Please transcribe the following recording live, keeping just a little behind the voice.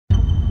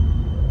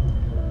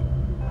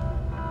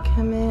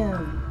Come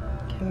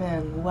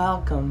in,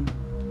 welcome.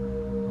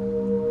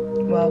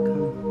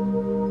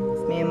 Welcome.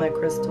 It's me and my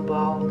crystal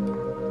ball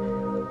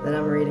that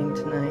I'm reading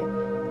tonight.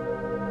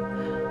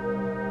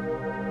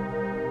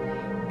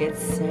 It's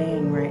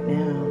saying right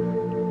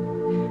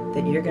now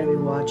that you're going to be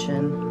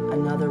watching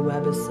another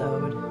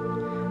webisode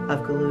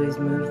of Galui's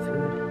Mood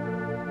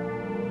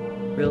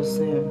Food real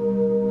soon.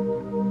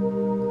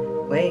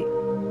 Wait,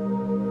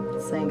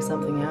 it's saying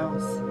something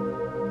else.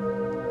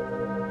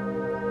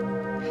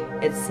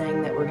 It's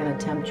saying that we're going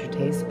to tempt your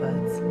taste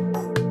buds.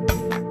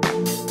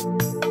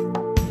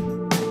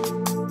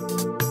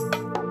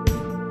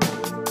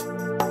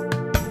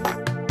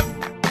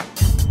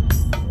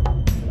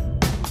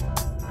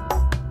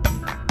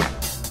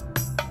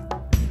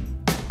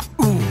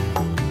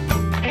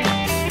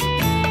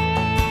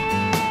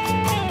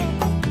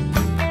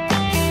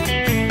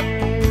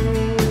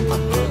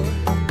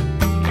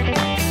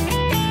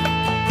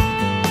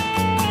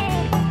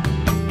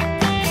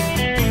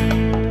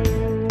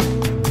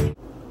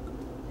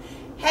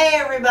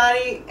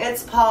 Everybody,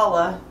 it's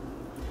Paula.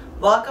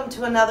 Welcome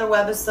to another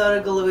webisode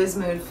of Galui's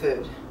Mood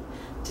Food.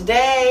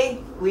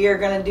 Today we are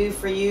going to do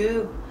for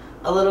you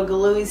a little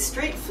Galui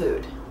street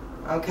food.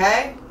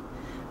 Okay?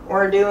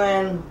 We're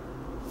doing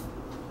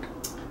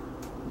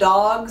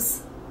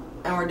dogs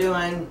and we're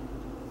doing,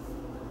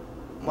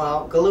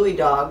 well, Galui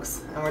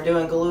dogs, and we're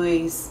doing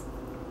Galui's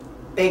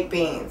baked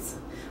beans.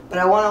 But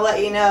I want to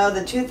let you know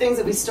the two things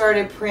that we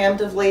started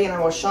preemptively, and I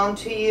will show them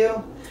to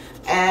you.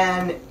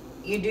 And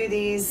you do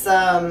these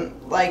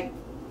like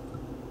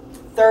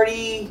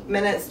 30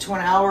 minutes to an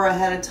hour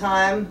ahead of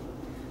time,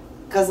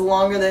 because the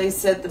longer they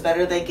sit, the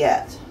better they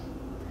get.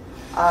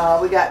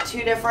 We got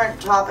two different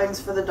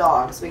toppings for the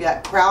dogs. We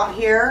got kraut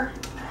here.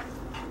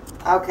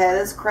 Okay,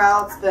 this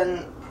kraut's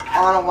been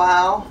on a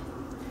while.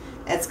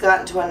 It's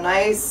gotten to a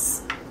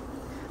nice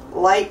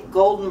light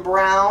golden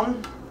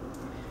brown,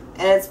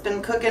 and it's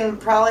been cooking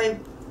probably,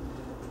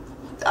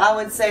 I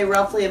would say,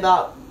 roughly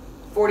about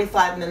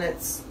 45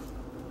 minutes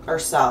or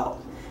so.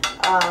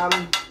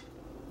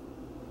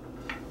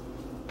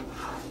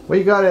 What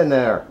you got in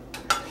there?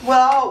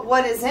 Well,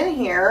 what is in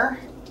here,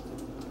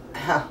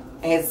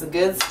 it's the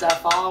good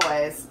stuff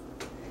always,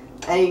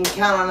 and you can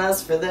count on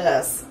us for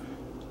this.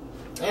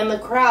 In the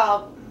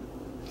kraut,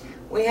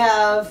 we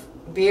have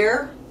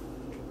beer,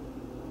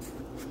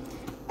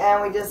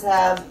 and we just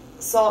have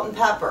salt and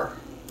pepper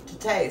to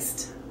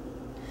taste.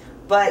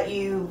 But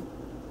you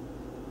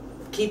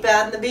keep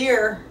adding the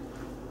beer,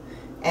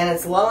 and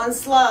it's low and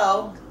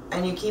slow,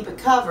 and you keep it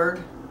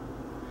covered,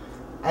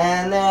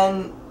 and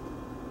then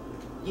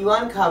you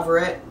uncover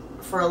it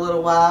for a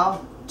little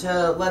while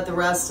to let the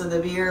rest of the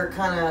beer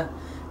kind of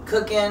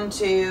cook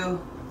into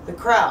the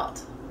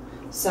kraut.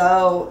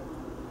 So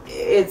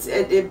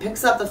it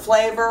picks up the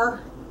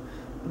flavor,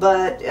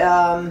 but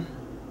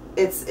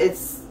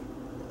it's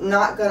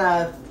not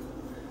gonna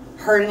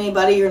hurt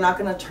anybody. You're not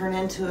gonna turn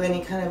into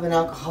any kind of an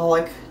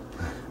alcoholic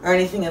or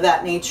anything of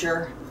that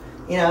nature.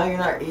 You know,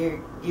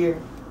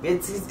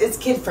 it's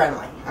kid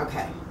friendly.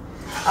 Okay.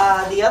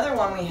 The other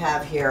one we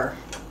have here,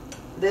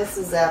 this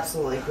is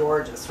absolutely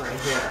gorgeous right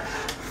here.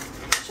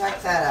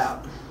 Check that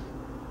out.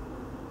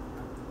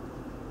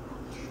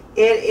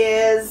 It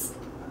is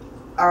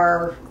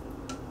our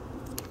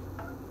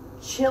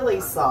chili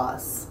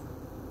sauce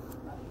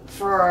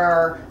for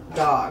our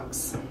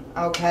dogs.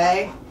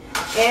 Okay.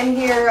 In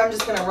here, I'm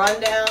just going to run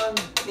down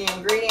the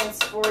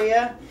ingredients for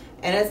you,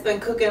 and it's been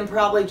cooking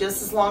probably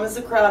just as long as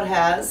the kraut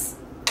has.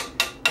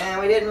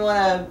 And we didn't want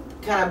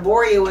to kind of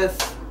bore you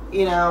with,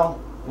 you know,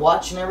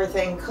 watching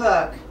everything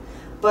cook.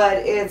 But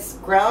it's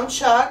ground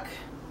chuck.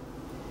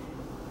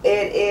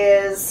 It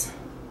is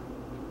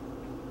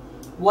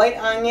white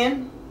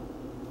onion.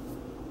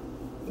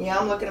 Yeah,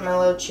 I'm looking at my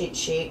little cheat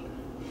sheet.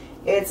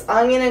 It's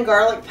onion and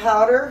garlic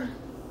powder.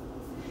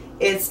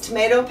 It's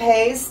tomato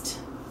paste.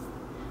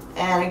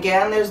 And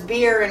again, there's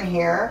beer in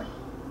here.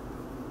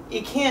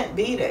 You can't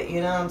beat it,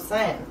 you know what I'm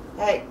saying?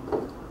 Hey,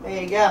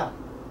 there you go.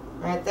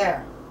 Right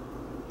there.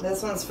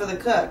 This one's for the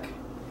cook.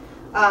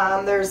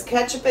 There's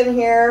ketchup in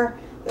here.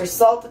 There's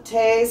salt to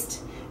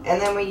taste. And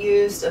then we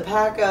used a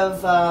pack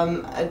of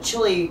a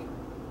chili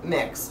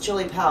mix,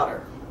 chili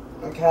powder.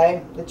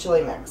 Okay? The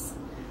chili mix.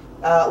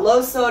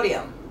 Low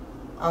sodium.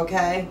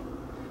 Okay?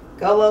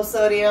 Go low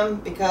sodium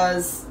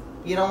because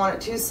you don't want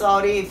it too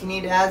salty. If you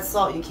need to add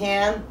salt, you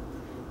can.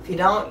 If you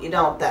don't, you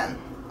don't then.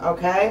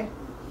 Okay?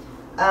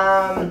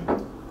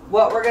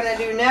 What we're going to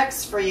do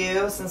next for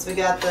you, since we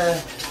got the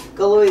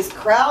Galui's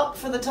kraut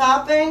for the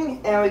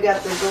topping, and we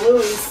got the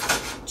Galui's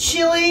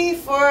chili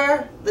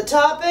for the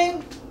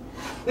topping,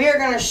 we are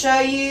going to show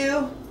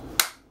you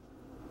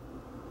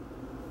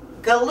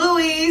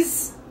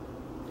Galui's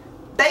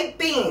baked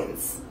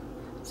beans.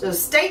 So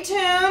stay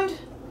tuned,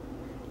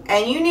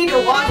 and you need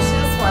to watch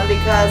this one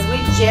because we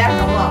jack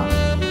them up.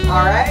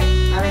 Alright?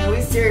 I mean,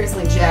 we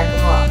seriously jack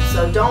them up.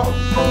 So don't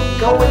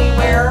go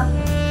anywhere.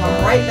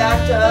 Come right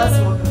back to us,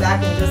 and we'll be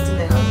back in just a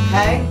minute,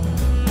 okay?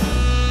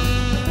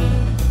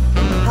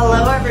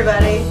 Hello,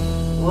 everybody.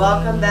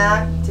 Welcome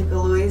back to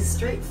Galui's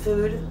Street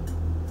Food.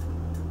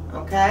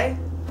 Okay?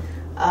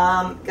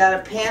 Got a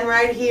pan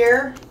right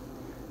here.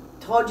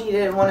 Told you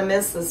didn't want to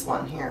miss this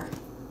one here.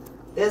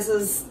 This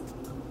is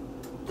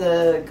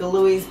the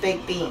Galui's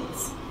baked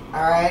beans.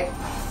 Alright?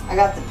 I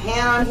got the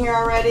pan on here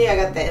already. I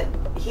got the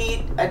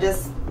heat. I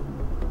just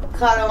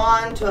cut it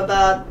on to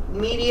about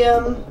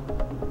medium,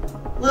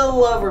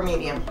 little over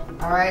medium.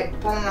 Alright?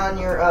 Depending on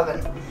your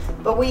oven.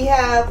 But we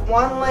have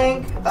 1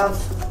 link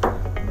of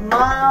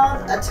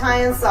mild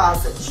Italian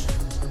sausage.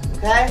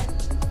 Okay?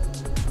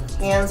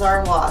 Hands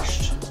are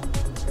washed.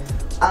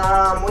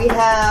 We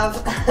have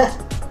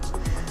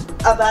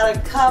about a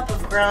cup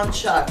of ground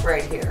chuck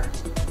right here.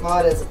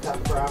 Well, it is a cup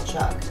of ground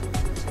chuck.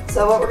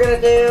 So what we're going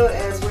to do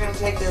is we're going to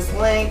take this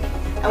link,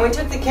 and we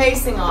took the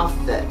casing off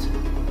of it.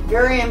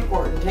 Very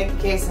important, take the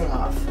casing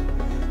off.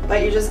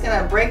 But you're just going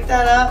to break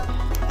that up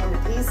into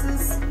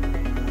pieces,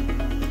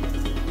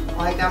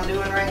 like I'm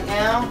doing right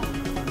now.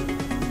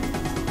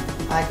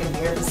 I can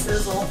hear the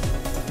sizzle.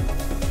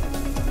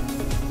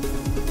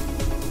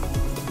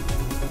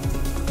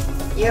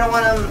 You don't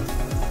want them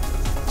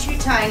too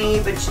tiny,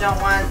 but you don't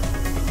want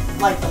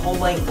like the whole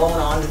link going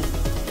on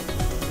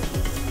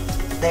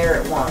there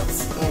at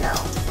once, you know.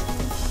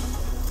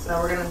 So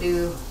we're gonna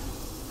do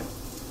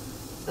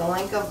the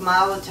link of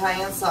mild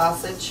Italian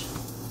sausage.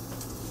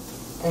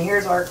 And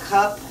here's our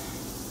cup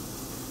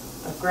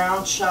of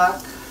ground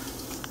chuck.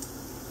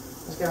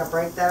 I'm just gonna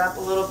break that up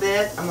a little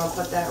bit. I'm gonna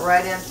put that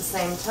right in at the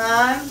same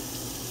time.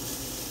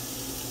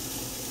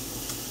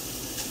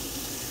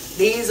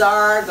 These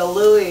are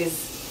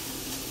Galui's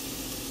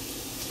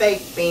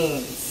baked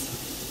beans.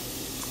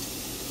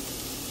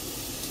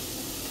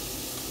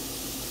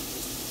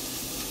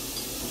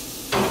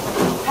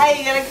 Hey,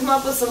 you gotta come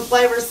up with some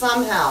flavor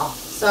somehow.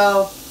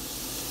 So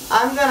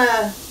I'm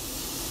gonna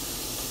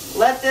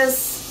let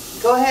this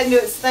go ahead and do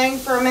its thing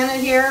for a minute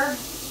here.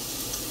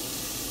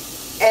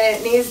 And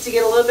it needs to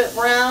get a little bit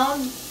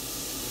brown.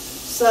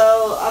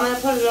 So I'm gonna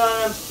put it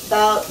on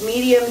about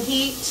medium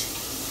heat.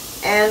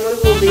 And we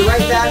will be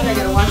right back. I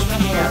gotta wash my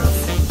hands.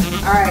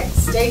 Alright,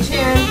 stay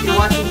tuned. You're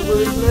watching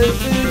Galui's Mood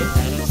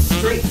Food,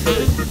 Street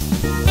Food.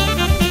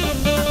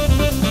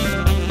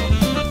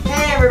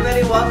 Hey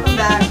everybody, welcome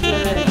back to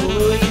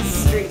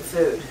Galui's Street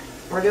Food.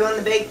 We're doing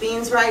the baked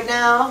beans right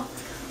now.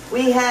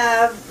 We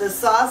have the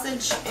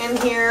sausage in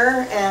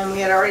here, and we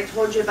had already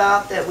told you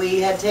about that we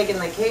had taken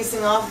the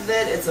casing off of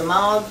it. It's a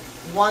mild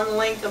 1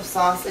 link of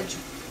sausage,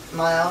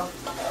 mild.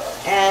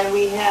 And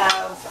we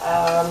have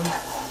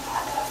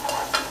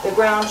the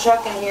ground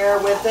chuck in here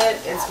with it.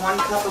 It's 1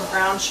 cup of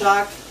ground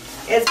chuck.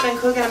 It's been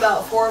cooking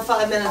about 4 or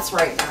 5 minutes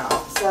right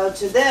now. So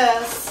to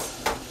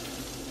this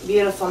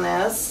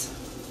beautifulness,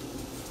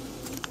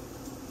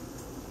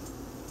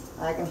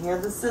 I can hear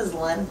the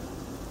sizzling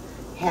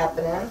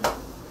happening.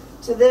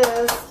 To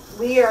this,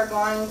 we are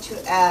going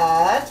to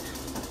add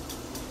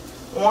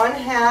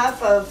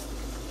 1/2 of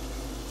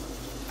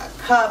a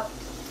cup,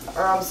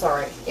 or I'm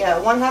sorry, yeah,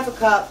 1/2 a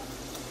cup.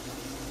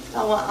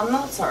 Oh, well, I'm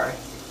not sorry.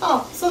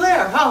 Oh, so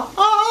there,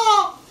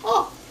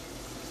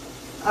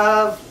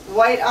 of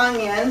white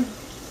onion.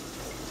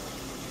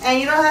 And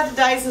you don't have to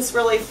dice this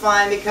really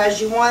fine because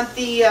you want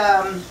the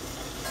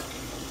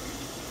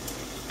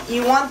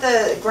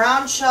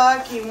ground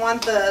chuck, you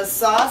want the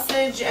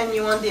sausage, and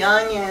you want the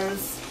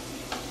onions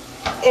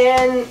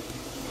in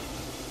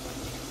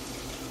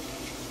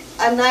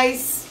a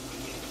nice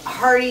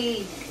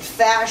hearty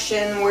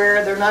fashion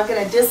where they're not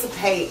going to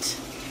dissipate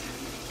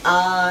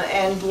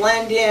and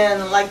blend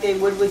in like they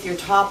would with your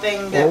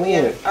topping that we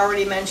had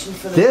already mentioned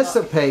for the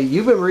dissipate.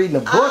 You've been reading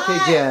a book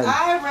again.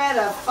 I read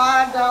a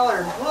 $5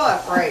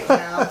 book right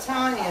now. I'm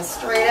telling you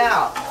straight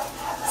out.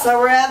 So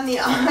we're adding the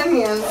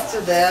onions to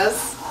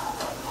this.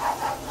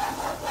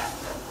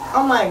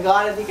 Oh my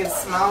God, if you could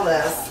smell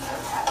this.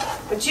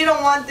 But you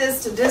don't want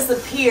this to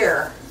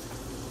disappear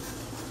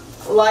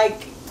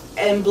like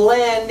and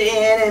blend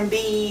in and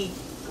be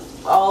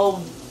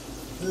all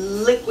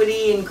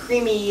liquidy and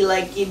creamy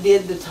like you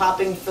did the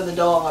topping for the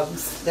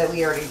dogs that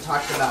we already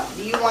talked about.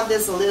 Do you want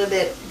this a little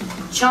bit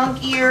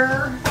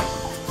chunkier?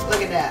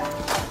 Look at that.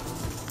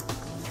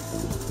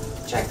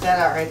 Check that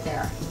out right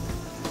there.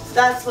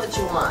 That's what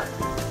you want.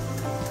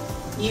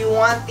 You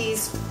want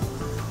these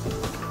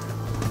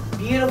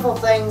beautiful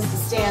things to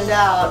stand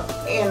out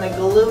in the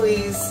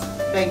Galui's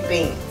baked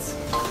beans.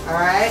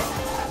 Alright?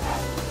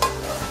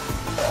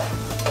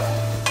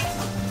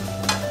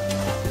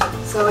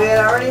 So we had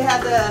already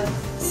had the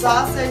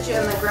sausage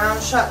and the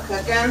ground chuck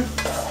cooking.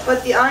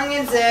 Put the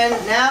onions in.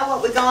 Now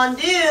what we gonna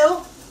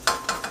do?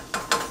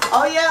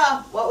 Oh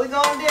yeah, what we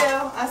gonna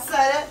do? I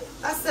said it.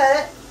 I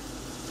said it.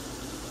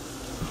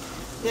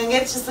 Gonna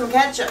get you some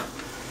ketchup.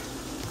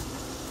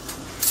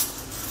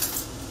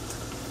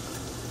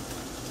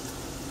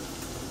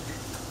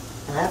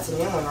 And that's a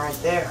new one right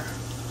there.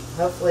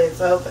 Hopefully it's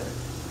open.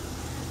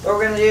 But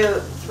we're gonna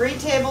do 3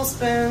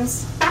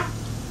 tablespoons.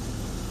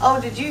 Oh,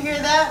 did you hear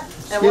that?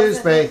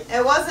 Excuse me.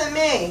 It wasn't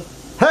me.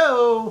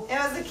 Ho! It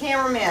was the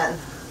cameraman.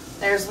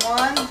 There's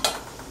 1,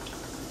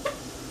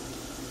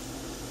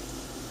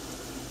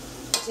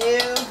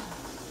 2,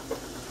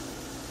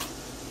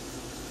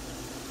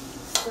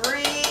 3.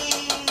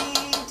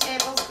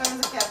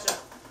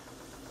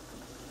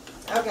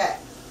 Okay.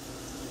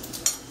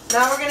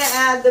 Now we're going to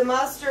add the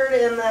mustard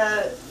and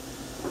the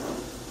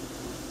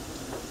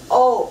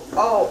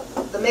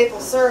the maple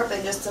syrup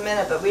in just a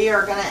minute, but we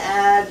are going to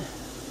add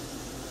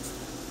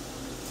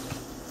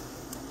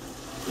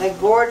the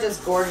gorgeous,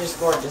 gorgeous,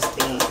 gorgeous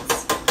beans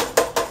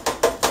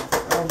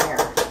in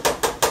here.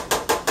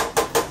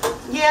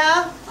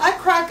 Yeah, I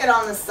crack it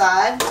on the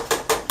side.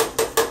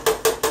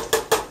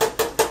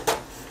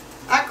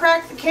 I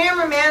crack the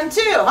cameraman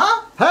too,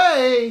 huh?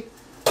 Hey!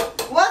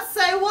 What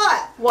say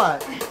what?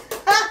 What?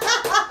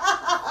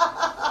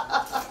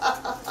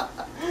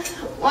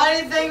 Why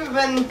do you think we've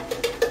been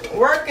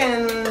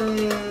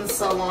working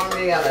so long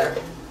together?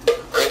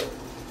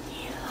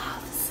 He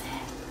loves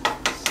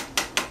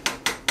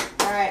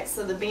it. Alright,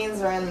 so the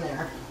beans are in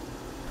there.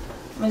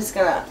 I'm just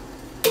gonna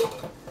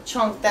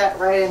chunk that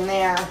right in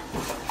there.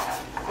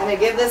 I'm gonna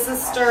give this a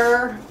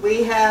stir.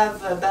 We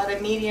have about a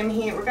medium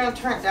heat. We're gonna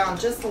turn it down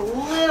just a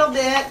little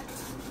bit.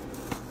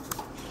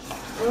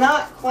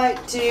 Not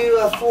quite to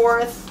a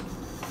fourth.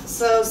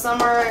 So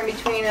somewhere in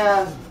between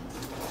a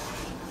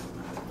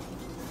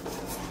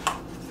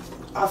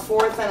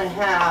fourth and a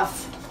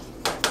half.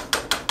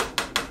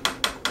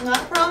 And I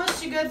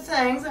promised you good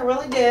things. I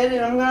really did,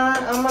 and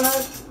I'm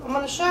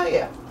gonna show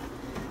you.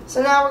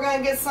 So now we're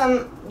gonna get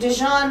some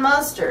Dijon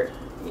mustard.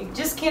 You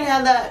just can't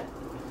have that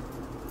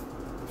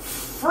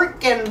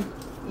freaking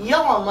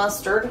yellow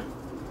mustard.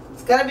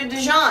 It's gotta be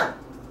Dijon.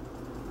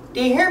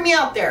 Do you hear me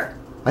out there?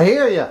 I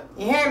hear you.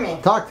 You hear me?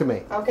 Talk to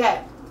me.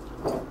 Okay.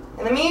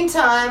 In the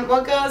meantime,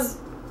 what goes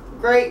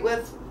great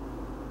with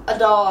a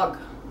dog?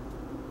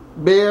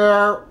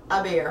 Beer.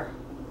 A beer.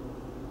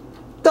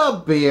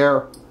 The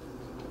beer.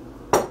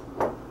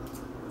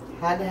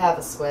 Had to have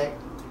a swig.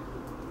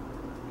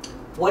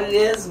 What it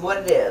is, what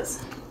it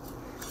is.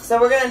 So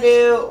we're going to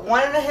do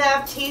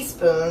 1.5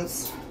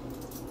 teaspoons.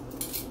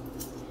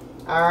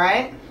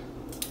 Alright.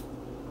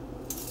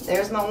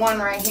 There's my one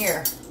right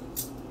here.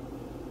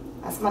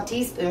 That's my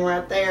teaspoon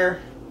right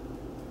there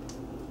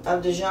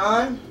of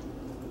Dijon.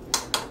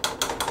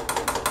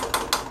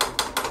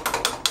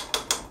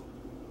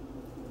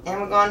 And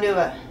we're going to do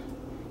a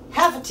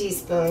 1/2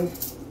 teaspoon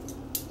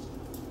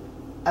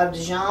of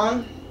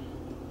Dijon.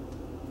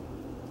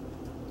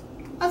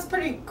 That's a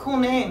pretty cool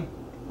name.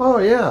 Oh,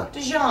 yeah.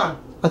 Dijon.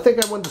 I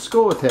think I went to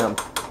school with him.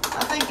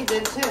 I think you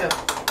did too.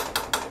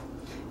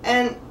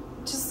 And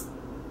just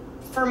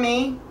for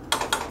me,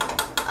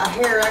 a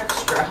hair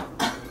extra.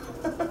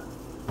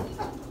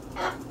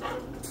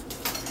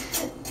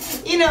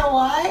 You know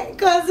why?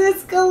 Because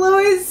it's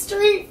Galui's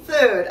street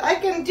food. I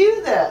can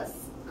do this.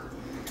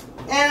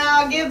 And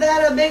I'll give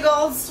that a big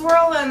old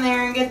swirl in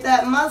there and get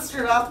that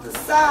mustard off the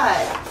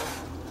side.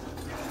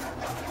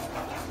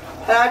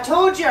 But I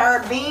told you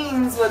our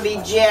beans would be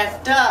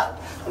jacked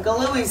up,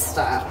 Galui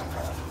style.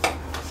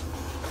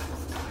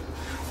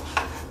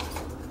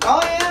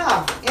 Oh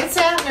yeah, it's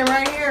happening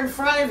right here in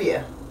front of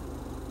you.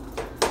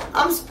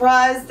 I'm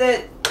surprised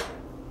that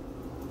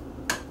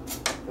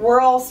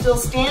we're all still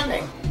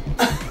standing.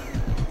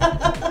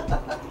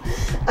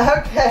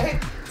 Okay,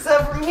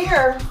 so from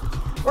here,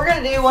 we're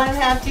going to do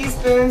 1.5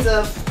 teaspoons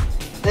of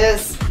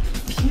this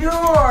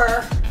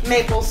pure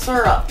maple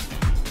syrup.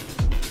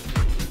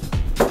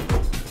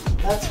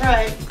 That's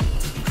right.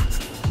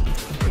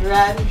 You're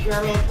adding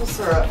pure maple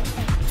syrup.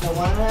 So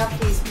 1.5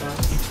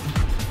 teaspoons.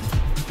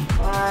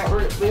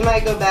 Alright, we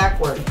might go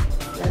backward.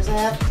 There's a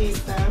 1/2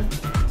 teaspoon.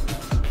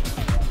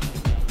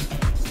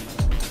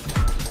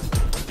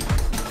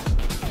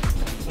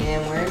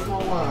 And where's my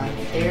one?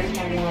 There's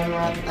my one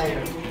right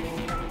there.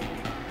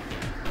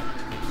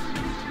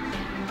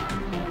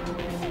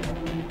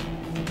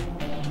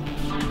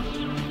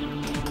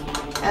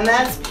 And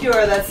that's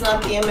pure, that's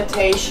not the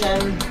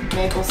imitation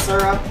maple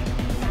syrup.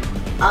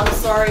 I'm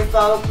sorry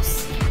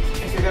folks,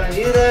 if you're gonna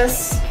do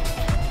this,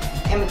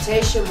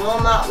 imitation will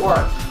not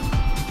work.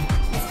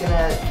 It's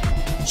gonna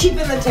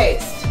cheapen the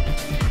taste.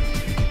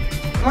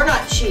 We're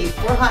not cheap,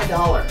 we're high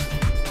dollar.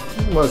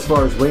 Well, as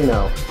far as we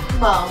know.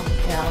 Well,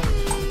 yeah.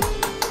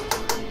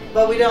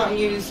 But we don't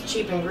use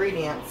cheap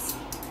ingredients.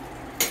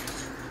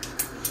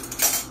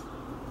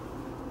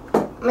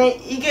 I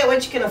mean, you get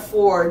what you can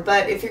afford,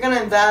 but if you're going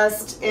to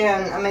invest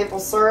in a maple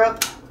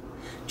syrup,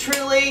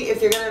 truly, if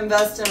you're going to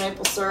invest in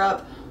maple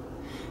syrup,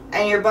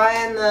 and you're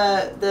buying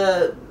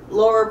the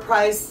lower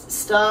price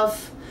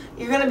stuff,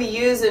 you're going to be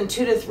using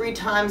 2 to 3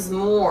 times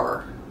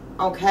more,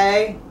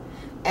 okay?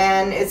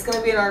 And it's going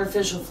to be an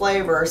artificial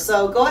flavor.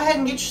 So go ahead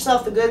and get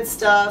yourself the good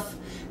stuff.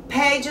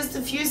 Pay just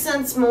a few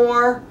cents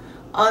more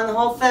on the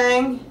whole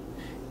thing,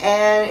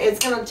 and it's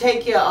going to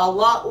take you a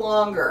lot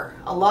longer,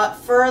 a lot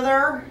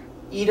further.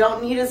 You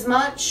don't need as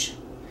much.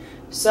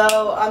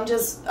 So I'm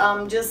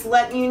just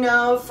letting you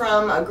know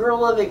from a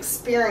girl of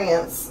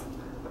experience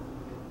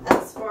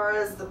as far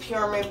as the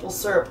pure maple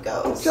syrup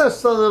goes.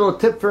 Just a little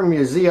tip from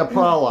you, Zia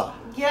Paula.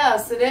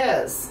 Yes, it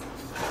is.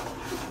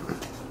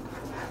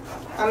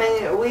 I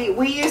mean,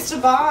 we used to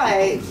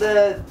buy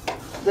the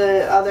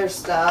other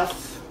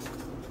stuff.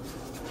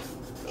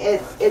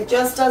 It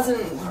just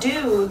doesn't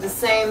do the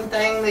same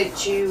thing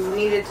that you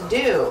need it to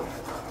do.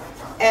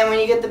 And when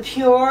you get the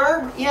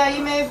pure, yeah,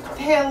 you may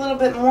pay a little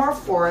bit more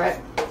for it.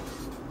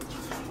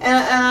 And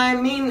I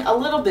mean a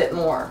little bit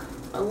more.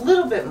 A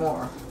little bit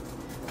more.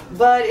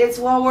 But it's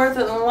well worth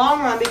it in the long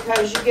run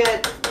because you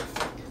get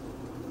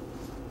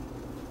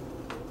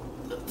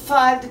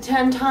 5 to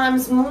 10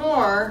 times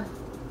more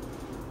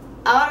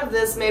out of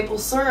this maple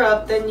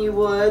syrup than you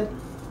would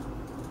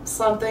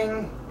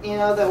something, you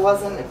know, that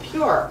wasn't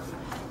pure.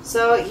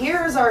 So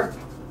here's our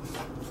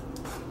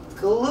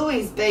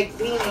Galui's baked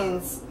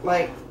beans.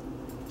 Like,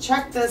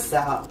 check this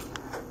out.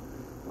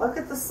 Look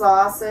at the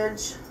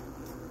sausage.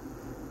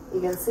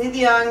 You can see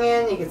the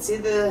onion. You can see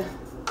the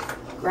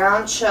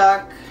ground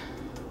chuck.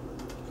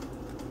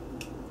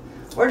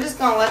 We're just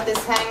going to let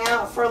this hang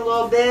out for a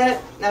little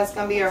bit. That's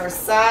going to be our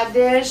side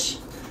dish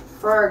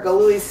for our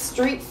Galui's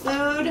street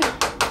food.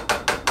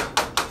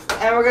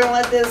 And we're going to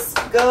let this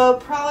go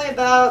probably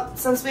about,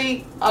 since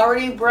we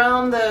already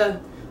browned the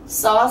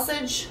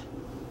sausage,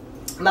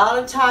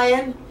 about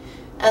Italian,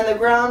 and the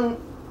ground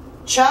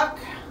chuck,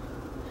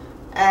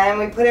 and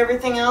we put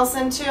everything else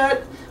into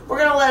it. We're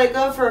going to let it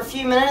go for a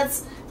few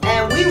minutes,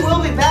 and we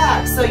will be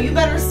back. So you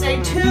better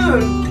stay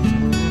tuned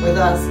with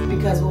us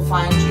because we'll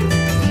find you.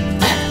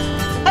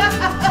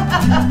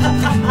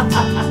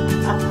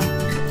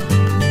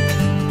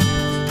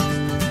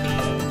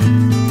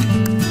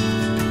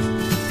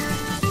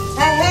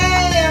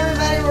 Hey,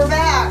 everybody, we're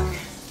back.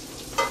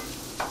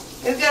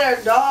 We've got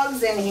our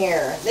dogs in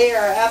here. They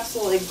are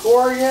absolutely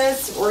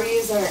gorgeous. We're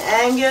using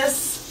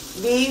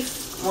Angus beef,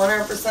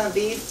 100%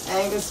 beef,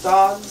 Angus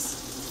dogs.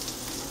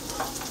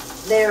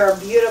 They are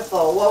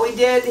beautiful. What we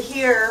did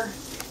here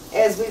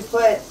is we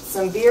put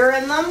some beer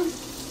in them.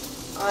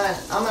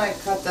 I'm going to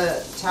cut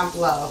the temp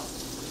low.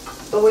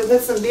 But we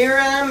put some beer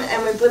in them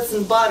and we put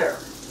some butter,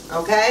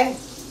 okay?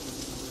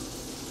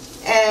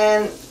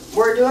 And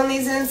we're doing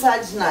these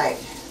inside tonight.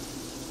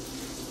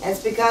 And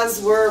it's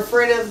because we're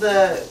afraid of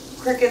the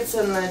crickets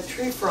and the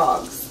tree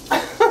frogs.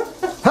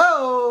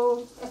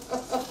 Ho!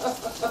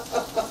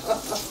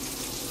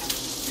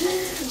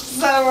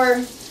 So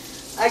we're,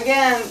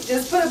 again,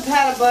 just put a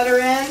pat of butter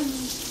in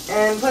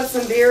and put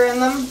some beer in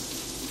them.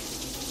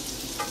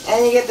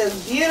 And you get this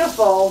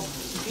beautiful,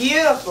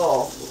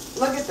 beautiful,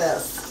 look at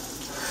this.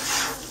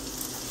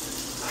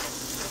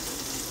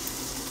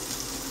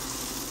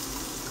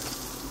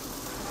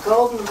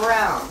 Golden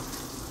brown.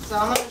 So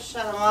I'm going to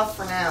shut them off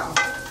for now.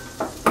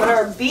 But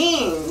our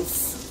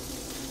beans,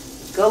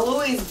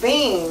 Galui's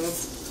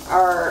beans,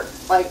 are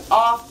like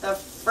off the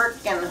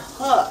frickin'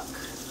 hook.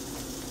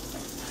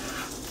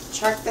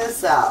 Check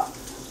this out.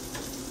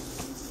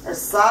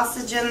 There's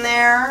sausage in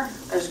there.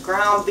 There's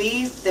ground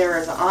beef.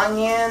 There's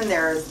onion.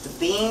 There's the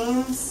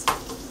beans.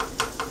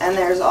 And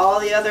there's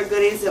all the other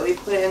goodies that we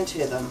put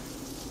into them.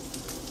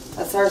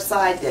 That's our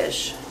side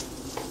dish.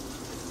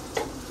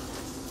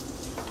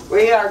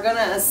 We are going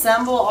to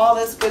assemble all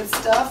this good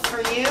stuff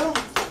for you.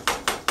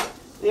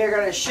 We are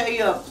going to show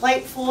you a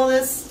plate full of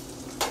this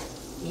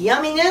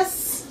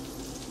yumminess.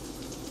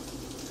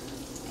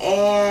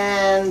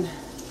 And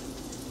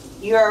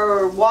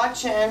you're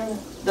watching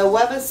the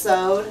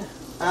webisode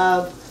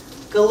of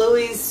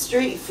Galui's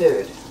Street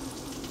Food.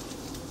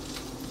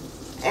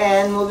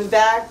 And we'll be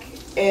back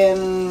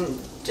in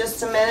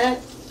just a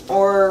minute,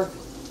 or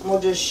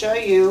we'll just show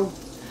you.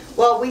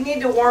 Well, we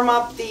need to warm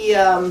up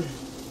the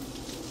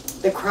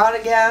kraut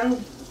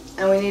again,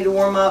 and we need to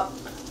warm up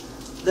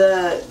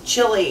the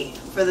chili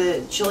for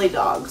the chili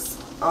dogs.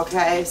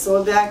 Okay, so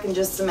we'll be back in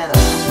just a minute,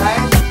 okay?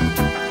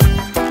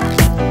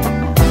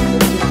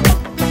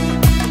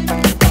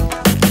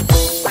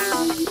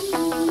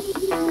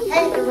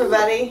 Hey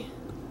everybody,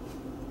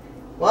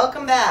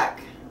 welcome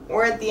back.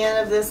 We're at the end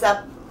of this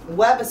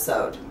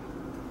webisode.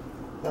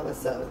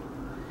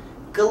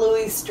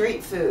 Galui's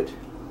Street Food.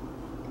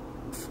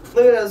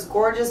 Look at those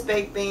gorgeous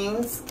baked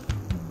beans.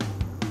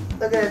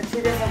 Look at the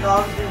two different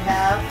dogs we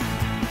have.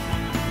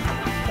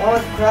 One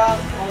with kraut,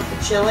 one with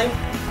the chili.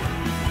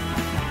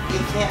 You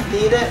can't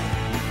beat it.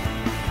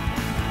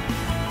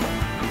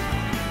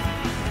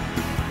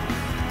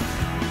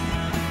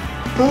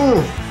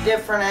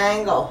 Different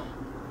angle.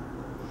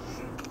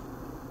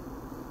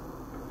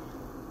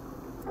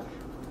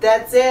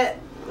 That's it.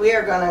 We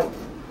are going to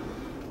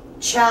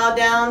chow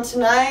down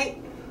tonight.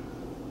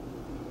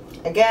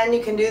 Again,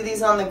 you can do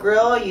these on the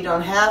grill. You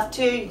don't have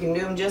to. You can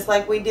do them just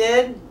like we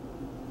did.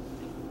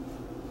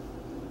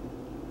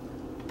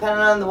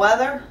 Depending on the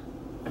weather.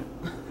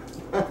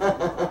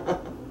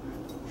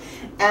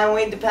 And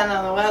we depend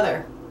on the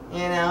weather,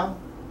 you know.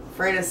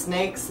 Afraid of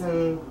snakes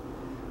and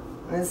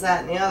this,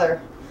 that, and the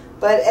other.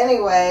 But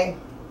anyway,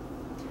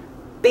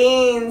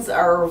 beans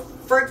are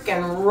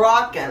freaking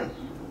rocking.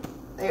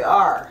 They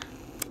are.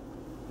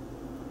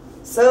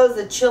 So is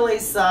the chili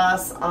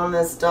sauce on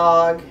this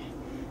dog.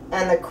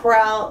 And the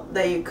kraut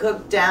that you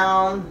cook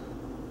down,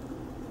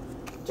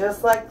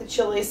 just like the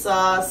chili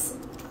sauce,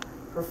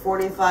 for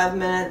 45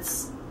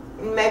 minutes.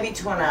 Maybe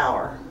to an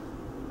hour,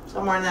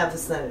 somewhere in that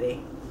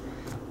vicinity.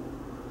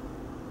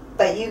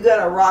 But you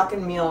got a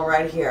rockin' meal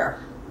right here,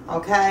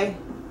 okay?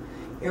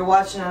 You're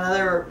watching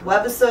another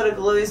webisode of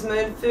Galui's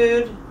Mood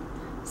Food,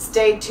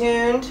 Stay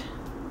tuned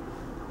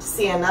to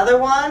see another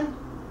one.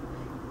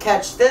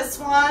 Catch this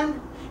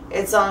one.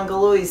 It's on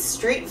Galui's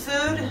Street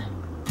Food.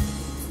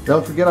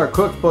 Don't forget our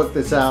cookbook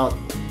that's out.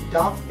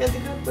 Don't forget the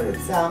cookbook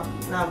that's out.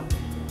 No.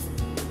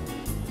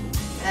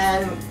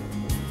 And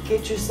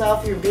get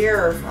yourself your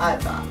beer.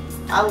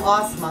 I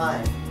lost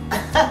mine.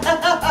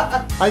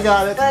 I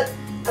got it.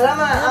 But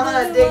I'm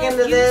gonna dig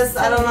into this.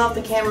 I don't know if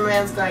the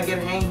cameraman's gonna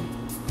get me.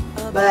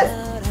 But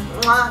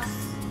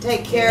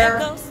take care.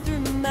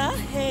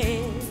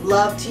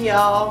 Love to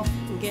y'all.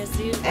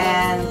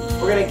 And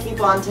we're gonna keep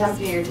on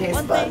tempting your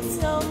taste buds.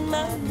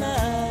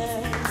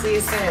 See you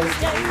soon.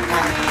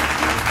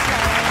 Bye.